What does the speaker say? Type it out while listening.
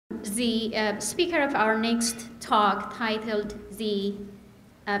the speaker of our next talk, titled the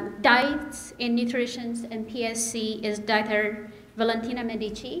Diets in Nutrition and PSC, is Dr. Valentina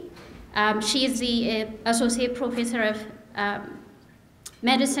Medici. She is the Associate Professor of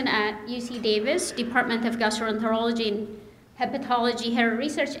Medicine at UC Davis, Department of Gastroenterology and Hepatology. Her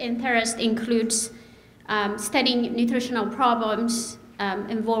research interest includes studying nutritional problems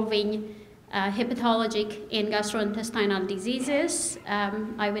involving hepatologic and gastrointestinal diseases.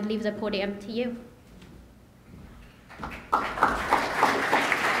 I would leave the podium to you.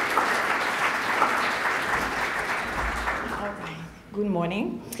 Good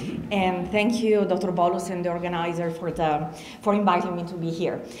morning, and thank you, Dr. Bolus and the organizer for inviting me to be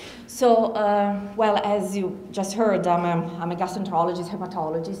here. So, well, as you just heard, I'm a gastroenterologist,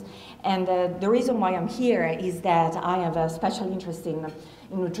 hepatologist, and the reason why I'm here is that I have a special interest in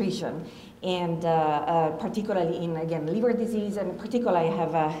nutrition, and particularly in, again, liver disease, and particularly I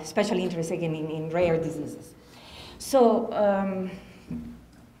have a special interest, again, in rare diseases. So,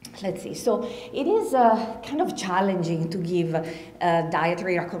 let's see. So it is kind of challenging to give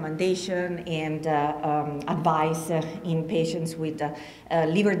dietary recommendation and advice in patients with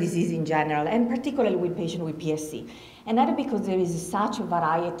liver disease in general, and particularly with patients with PSC. And that is because there is such a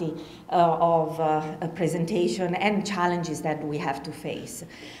variety of presentation and challenges that we have to face.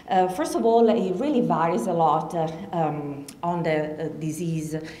 First of all, it really varies a lot on the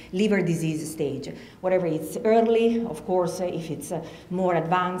liver disease stage. Whether it's early, of course, if it's more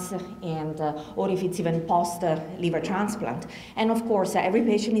advanced, and or if it's even post liver transplant. And of course, every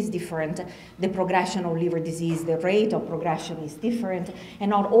patient is different. The progression of liver disease, the rate of progression is different,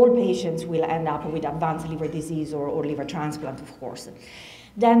 and not all patients will end up with advanced liver disease or liver transplant, of course.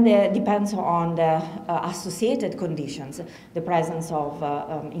 Then it depends on the associated conditions, the presence of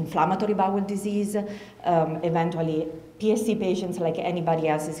inflammatory bowel disease, eventually PSC patients, like anybody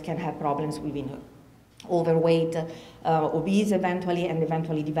else, can have problems with overweight, obese eventually, and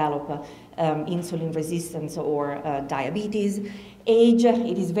eventually develop insulin resistance or diabetes. Age,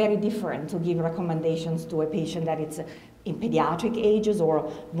 it is very different to give recommendations to a patient that it's in pediatric ages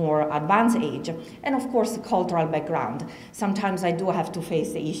or more advanced age. And of course, cultural background. Sometimes I do have to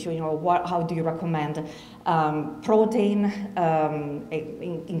face the issue, how do you recommend protein,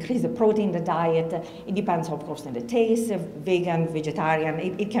 increase the protein in the diet? It depends, of course, on the taste, vegan, vegetarian,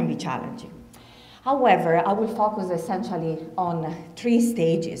 it can be challenging. However, I will focus essentially on 3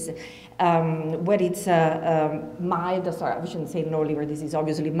 stages where it's mild, sorry, I shouldn't say no liver disease,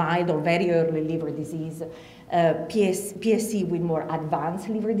 obviously mild or very early liver disease, PSC with more advanced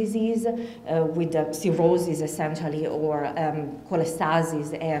liver disease, with cirrhosis essentially, or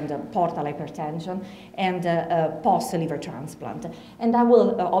cholestasis and portal hypertension, and post-liver transplant. And I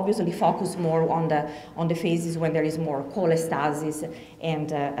will obviously focus more on the phases when there is more cholestasis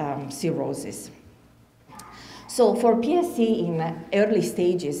and cirrhosis. So for PSC in early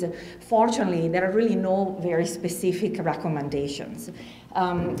stages, fortunately, there are really no very specific recommendations.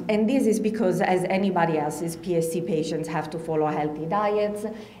 And this is because, as anybody else's, PSC patients have to follow healthy diets,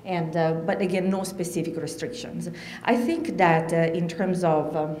 and, but again, no specific restrictions. I think that in terms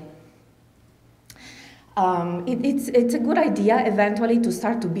of it's a good idea eventually to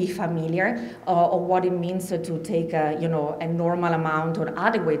start to be familiar of what it means to take a normal amount or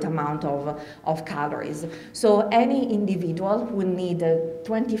adequate amount of calories. So any individual will need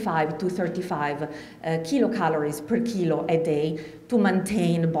 25 to 35 kilocalories per kilo a day to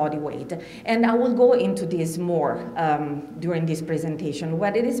maintain body weight. And I will go into this more during this presentation,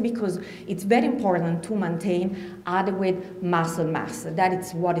 but it is because it's very important to maintain adequate muscle mass. That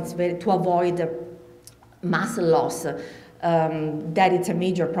is what it's to avoid muscle loss, that it's a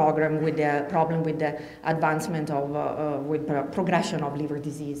major problem with the advancement of, with progression of liver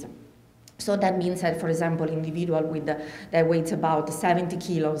disease. So that means that, for example, individual that weighs about 70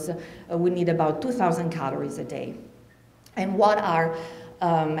 kilos we need about 2,000 calories a day. And what are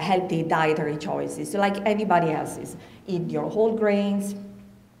healthy dietary choices? So like anybody else's, eat your whole grains,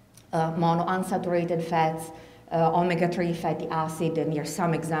 monounsaturated fats, omega-3 fatty acid, and here are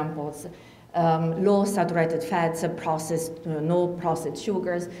some examples. Low saturated fats, no processed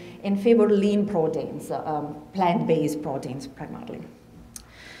sugars, and favor lean proteins, plant-based proteins primarily.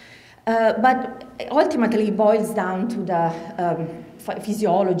 But ultimately it boils down to the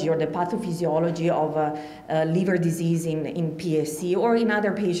physiology or the pathophysiology of liver disease in PSC or in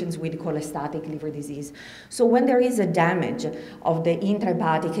other patients with cholestatic liver disease. So when there is a damage of the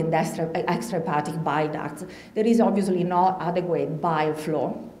intrahepatic and extrahepatic bile ducts, there is obviously not adequate bile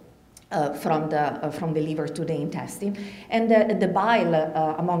flow. from the liver to the intestine. And the bile,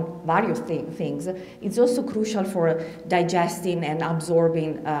 among various things, is also crucial for digesting and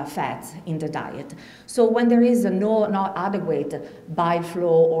absorbing fats in the diet. So when there is not adequate bile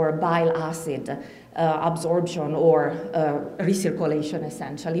flow or bile acid absorption or recirculation,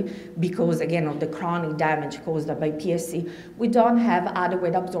 essentially, because again of the chronic damage caused by PSC, we don't have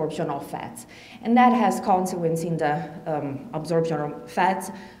adequate absorption of fats. And that has consequence in the absorption of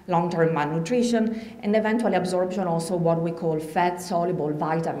fats, long-term malnutrition, and eventually absorption also what we call fat-soluble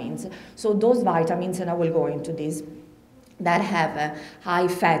vitamins. So those vitamins, and I will go into this, that have a high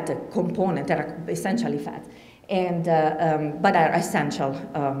fat component, that are essentially fat, and, but are essential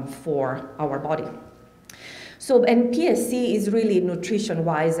for our body. So, and PSC is really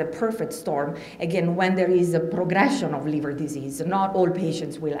nutrition-wise a perfect storm, again, when there is a progression of liver disease. Not all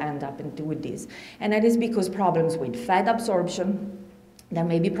patients will end up with this. And that is because problems with fat absorption, there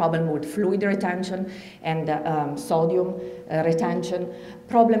may be problem with fluid retention and sodium retention,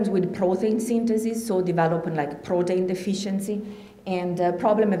 problems with protein synthesis, so developing like protein deficiency, and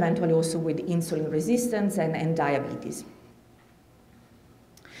problem eventually also with insulin resistance and diabetes.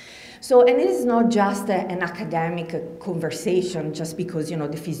 So, and it is not just an academic conversation just because, you know,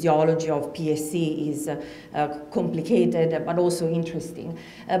 the physiology of PSC is complicated but also interesting.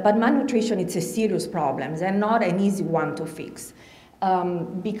 But malnutrition, it's a serious problem and not an easy one to fix.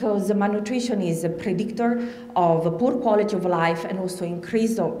 Because malnutrition is a predictor of poor quality of life and also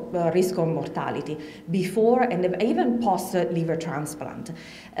increased risk of mortality before and even post-liver transplant.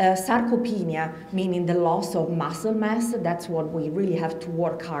 Sarcopenia, meaning the loss of muscle mass, that's what we really have to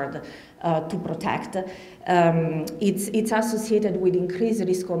work hard to protect. It's associated with increased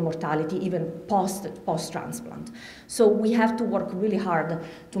risk of mortality even post-transplant. So we have to work really hard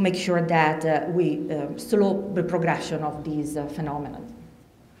to make sure that we slow the progression of these phenomena.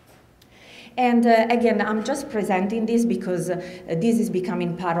 And again, I'm just presenting this because this is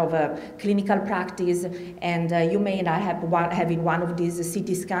becoming part of a clinical practice, and you may not have having one of these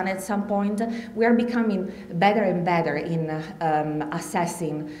CT scans at some point. We are becoming better and better in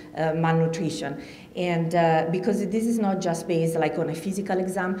assessing malnutrition. And because this is not just based like on a physical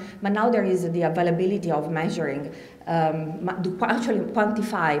exam, but now there is the availability of measuring to actually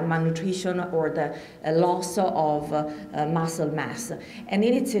quantify malnutrition or the loss of muscle mass. And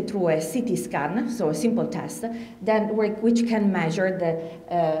it's through a CT scan, so a simple test, then which can measure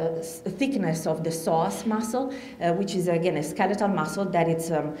the thickness of the psoas muscle, which is again a skeletal muscle that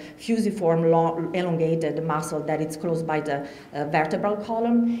it's fusiform, long, elongated muscle that is close by the vertebral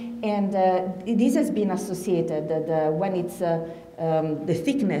column. And this has been associated when it's the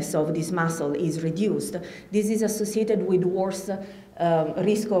thickness of this muscle is reduced. This is associated with worse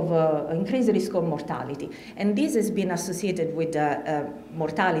risk of increased risk of mortality, and this has been associated with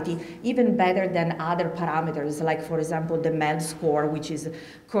mortality even better than other parameters, like for example the MELD score, which is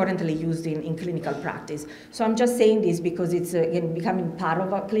currently used in clinical practice. So I'm just saying this because it's becoming part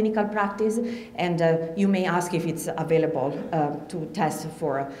of a clinical practice, and you may ask if it's available to test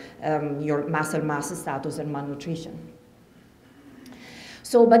for your muscle mass status and malnutrition.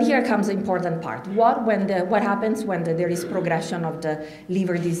 So, but here comes the important part. What happens when there is progression of the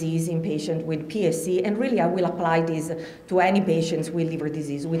liver disease in patients with PSC? And really, I will apply this to any patients with liver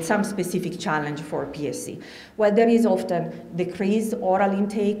disease with some specific challenge for PSC. Well, there is often decreased oral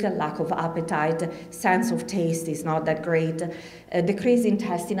intake, lack of appetite, sense of taste is not that great, decreased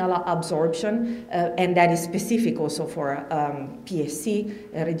intestinal absorption, and that is specific also for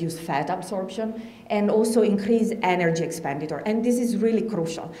PSC, reduced fat absorption, and also increased energy expenditure. And this is really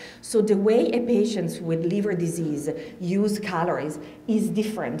crucial. So the way a patient with liver disease use calories is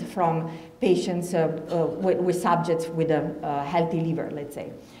different from patients with subjects with a healthy liver, let's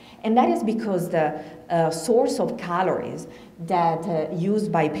say. And that is because the source of calories that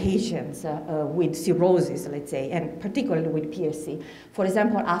used by patients with cirrhosis, let's say, and particularly with PSC, for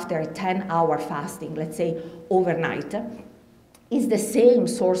example, after a 10-hour fasting, let's say overnight, is the same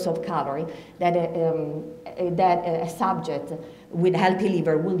source of calorie that a subject with healthy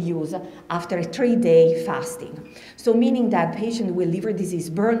liver will use after a 3-day fasting. So meaning that patients with liver disease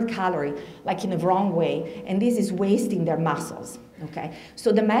burn calorie like in a wrong way, and this is wasting their muscles. Okay,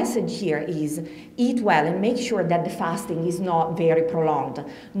 so the message here is eat well and make sure that the fasting is not very prolonged.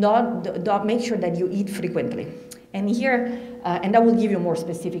 Make sure that you eat frequently. And here, and I will give you more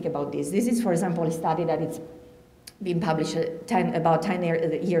specific about this. This is, for example, a study that it's been published about 10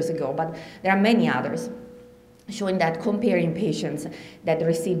 years ago, but there are many others showing that comparing patients that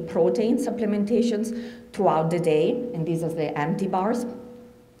receive protein supplementations throughout the day, and these are the empty bars,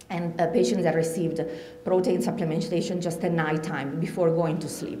 and patients that received protein supplementation just at night time before going to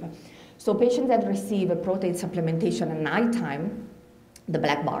sleep. So patients that receive a protein supplementation at nighttime, the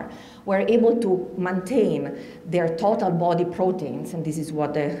black bar, were able to maintain their total body proteins, and this is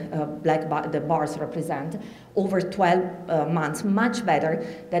what the bars represent, over 12 months, much better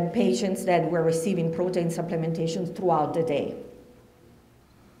than patients that were receiving protein supplementations throughout the day.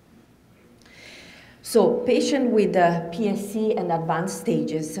 So patient with PSC and advanced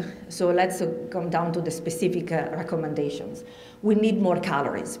stages, so let's come down to the specific recommendations. We need more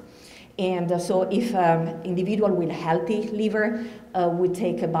calories. And so if individual with healthy liver would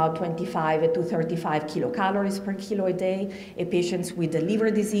take about 25 to 35 kilocalories per kilo a day, a patient with the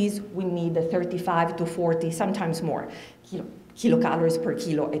liver disease will need 35 to 40, sometimes more, kilocalories per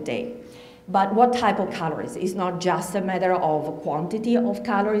kilo a day. But what type of calories? It's not just a matter of quantity of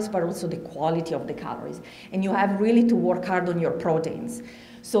calories, but also the quality of the calories. And you have really to work hard on your proteins.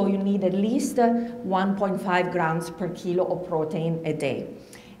 So you need at least 1.5 grams per kilo of protein a day.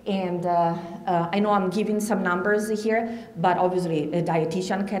 And I know I'm giving some numbers here, but obviously a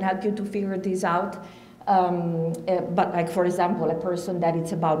dietitian can help you to figure this out. But like, for example, a person that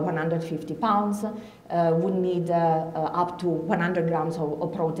is about 150 pounds would need up to 100 grams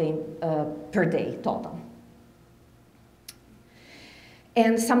of protein per day total.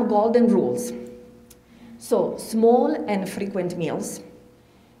 And some golden rules. So small and frequent meals,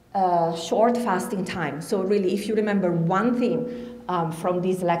 short fasting time. So really, if you remember one thing from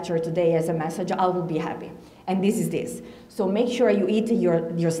this lecture today as a message, I will be happy. And this is this. So make sure you eat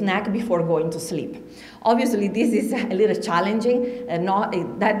your snack before going to sleep. Obviously, this is a little challenging, and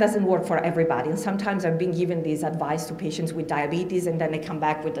that doesn't work for everybody. And sometimes I've been given this advice to patients with diabetes, and then they come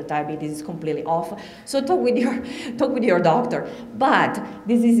back with the diabetes is completely off. So talk with your doctor. But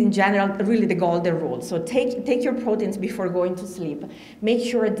this is in general really the golden rule. So take your proteins before going to sleep. Make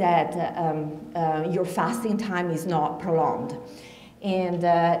sure that your fasting time is not prolonged. And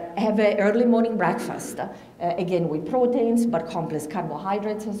have an early morning breakfast, again with proteins, but complex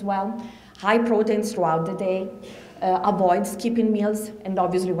carbohydrates as well. High proteins throughout the day. Avoid skipping meals, and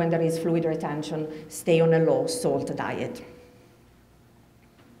obviously when there is fluid retention, stay on a low salt diet.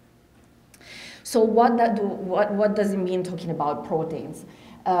 So what does it mean talking about proteins?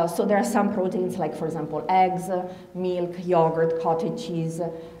 So there are some proteins like, for example, eggs, milk, yogurt, cottage cheese,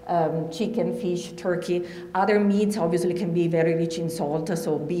 chicken, fish, turkey. Other meats obviously can be very rich in salt,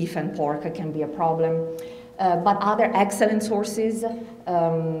 so beef and pork can be a problem. But other excellent sources,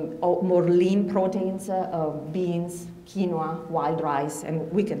 more lean proteins, beans, quinoa, wild rice, and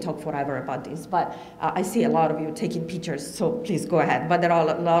we can talk forever about this, but I see a lot of you taking pictures, so please go ahead. But there are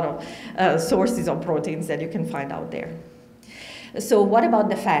a lot of sources of proteins that you can find out there. So what about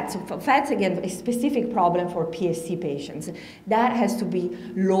the fats? So fats, again, a specific problem for PSC patients. That has to be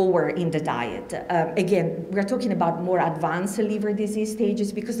lower in the diet. Again, we're talking about more advanced liver disease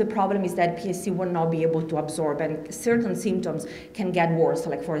stages because the problem is that PSC will not be able to absorb, and certain symptoms can get worse,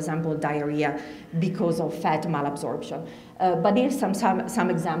 like, for example, diarrhea because of fat malabsorption. But here's some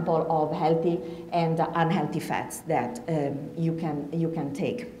example of healthy and unhealthy fats that you can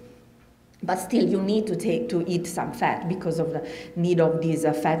take. But still, you need to eat some fat because of the need of these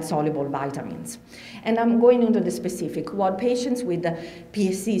fat-soluble vitamins. And I'm going into the specific. What patients with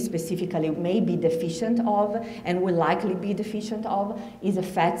PSC specifically may be deficient of and will likely be deficient of is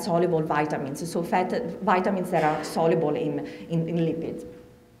fat-soluble vitamins. So vitamins that are soluble in lipids.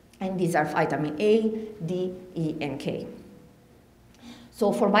 And these are vitamin A, D, E, and K.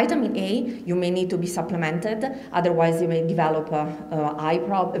 So for vitamin A, you may need to be supplemented, otherwise you may develop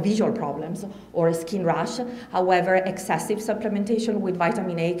visual problems or a skin rash. However, excessive supplementation with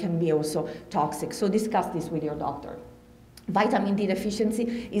vitamin A can be also toxic, so discuss this with your doctor. Vitamin D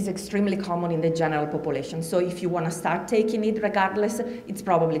deficiency is extremely common in the general population, so if you want to start taking it regardless, it's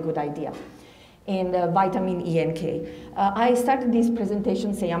probably a good idea. And vitamin E and K. I started this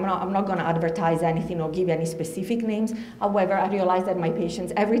presentation saying I'm not going to advertise anything or give any specific names. However, I realized that my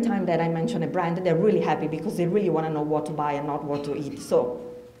patients, every time that I mention a brand, they're really happy because they really want to know what to buy and not what to eat. So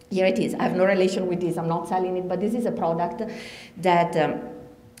here it is. I have no relation with this. I'm not selling it, but this is a product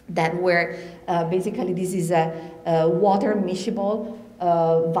that where basically this is a water miscible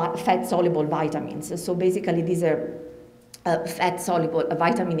fat-soluble vitamins. So basically these are fat-soluble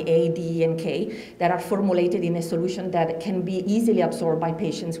vitamin A, D, and K that are formulated in a solution that can be easily absorbed by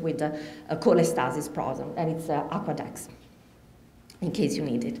patients with cholestasis problem, and it's Aquadex, in case you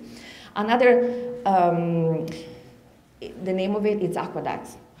need it. Another, the name of it is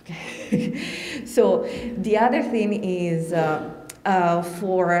Aquadex. Okay. So the other thing is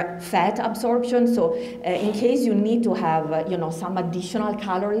for fat absorption. So in case you need to have some additional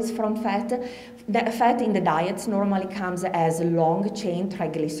calories from fat, the fat in the diets normally comes as long chain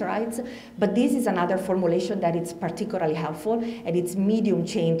triglycerides, but this is another formulation that is particularly helpful, and it's medium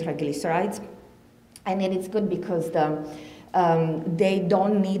chain triglycerides. And then it's good because they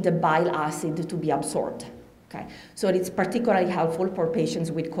don't need the bile acid to be absorbed. Okay, so it's particularly helpful for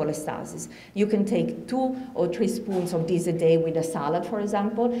patients with cholestasis. You can take 2 or 3 spoons of this a day with a salad, for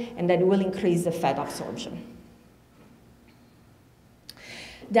example, and that will increase the fat absorption.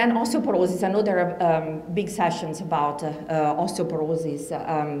 Then osteoporosis. I know there are big sessions about osteoporosis,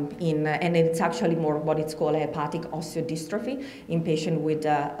 and it's actually more what it's called hepatic osteodystrophy in patients with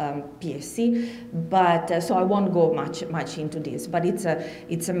PSC. But so I won't go much into this. But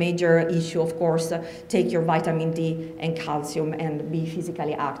it's a major issue, of course. Take your vitamin D and calcium and be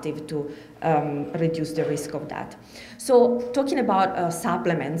physically active to reduce the risk of that. So talking about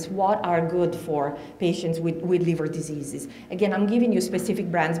supplements, what are good for patients with liver diseases? Again, I'm giving you specific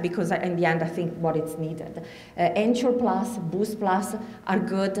brands because in the end I think what it's needed. Ensure Plus, Boost Plus are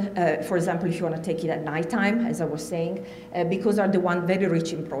good, for example, if you want to take it at nighttime, as I was saying, because are the one very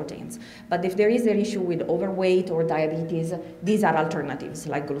rich in proteins. But if there is an issue with overweight or diabetes, these are alternatives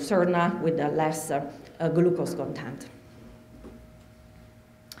like Glucerna with less glucose content.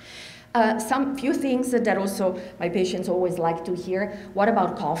 Some few things that also my patients always like to hear. What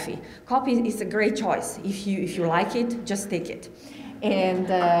about coffee? Coffee is a great choice. If you like it, just take it. And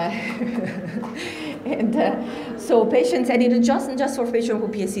so patients, and it just for patients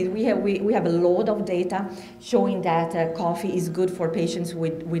with PSC, we have a lot of data showing that coffee is good for patients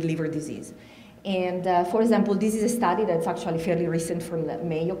with liver disease. And for example, this is a study that's actually fairly recent from the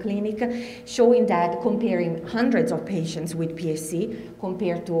Mayo Clinic, showing that comparing hundreds of patients with PSC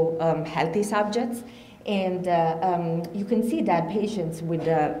compared to healthy subjects. And you can see that patients with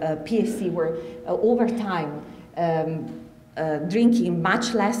PSC were over time drinking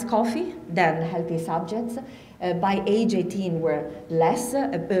much less coffee than healthy subjects. By age 18 were less,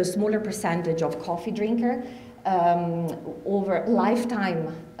 a smaller percentage of coffee drinker. Over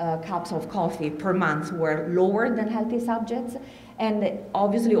lifetime cups of coffee per month were lower than healthy subjects, and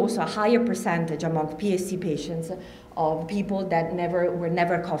obviously also a higher percentage among PSC patients of people that were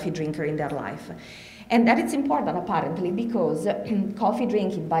never a coffee drinker in their life. And that is important apparently because coffee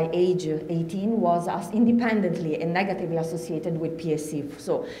drinking by age 18 was independently and negatively associated with PSC.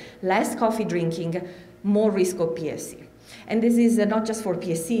 So less coffee drinking, more risk of PSC. And this is not just for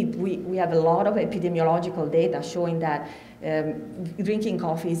PSC. We have a lot of epidemiological data showing that drinking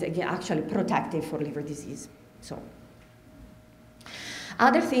coffee is actually protective for liver disease. So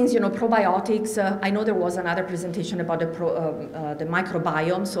other things, probiotics. I know there was another presentation about the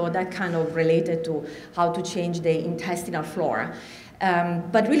microbiome, so that kind of related to how to change the intestinal flora.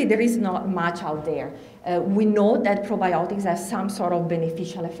 But really, there is not much out there. We know that probiotics have some sort of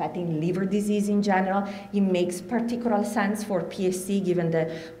beneficial effect in liver disease in general. It makes particular sense for PSC given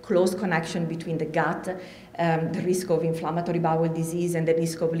the close connection between the gut, the risk of inflammatory bowel disease and the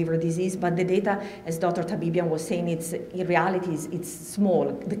risk of liver disease. But the data, as Dr. Tabibian was saying, in reality it's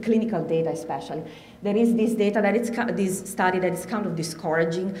small, the clinical data especially. There is this data this study that is kind of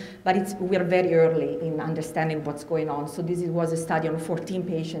discouraging, but we are very early in understanding what's going on. So this was a study on 14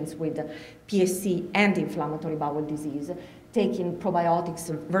 patients with PSC and inflammatory bowel disease, taking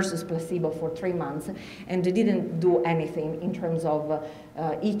probiotics versus placebo for 3 months, and they didn't do anything in terms of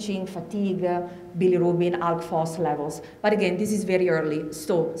itching, fatigue, bilirubin, alk phos levels. But again, this is very early,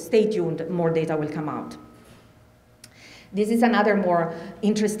 so stay tuned, more data will come out. This is another more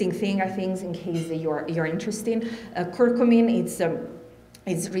interesting thing, I think, in case you're interested. Curcumin,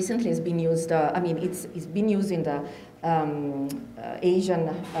 it's recently has been used. It's been used in the Asian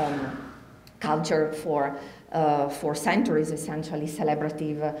culture for centuries, essentially,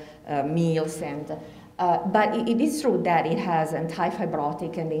 celebrative meals and. But it is true that it has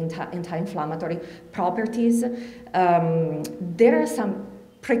anti-fibrotic and anti-inflammatory properties. There are some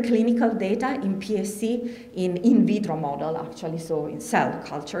preclinical data in PSC in vitro model, actually, so in cell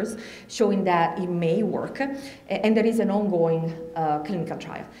cultures, showing that it may work. And there is an ongoing clinical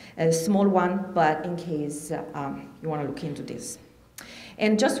trial, a small one, but in case you want to look into this.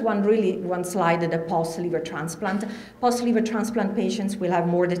 And just one slide, the post-liver transplant. Post-liver transplant patients will have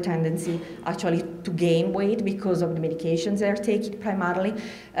more the tendency actually to gain weight because of the medications they're taking primarily.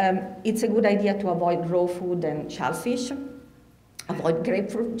 It's a good idea to avoid raw food and shellfish. Avoid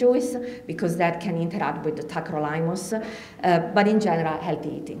grapefruit juice because that can interact with the tacrolimus, but in general, healthy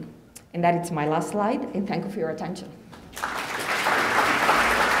eating. And that is my last slide, and thank you for your attention.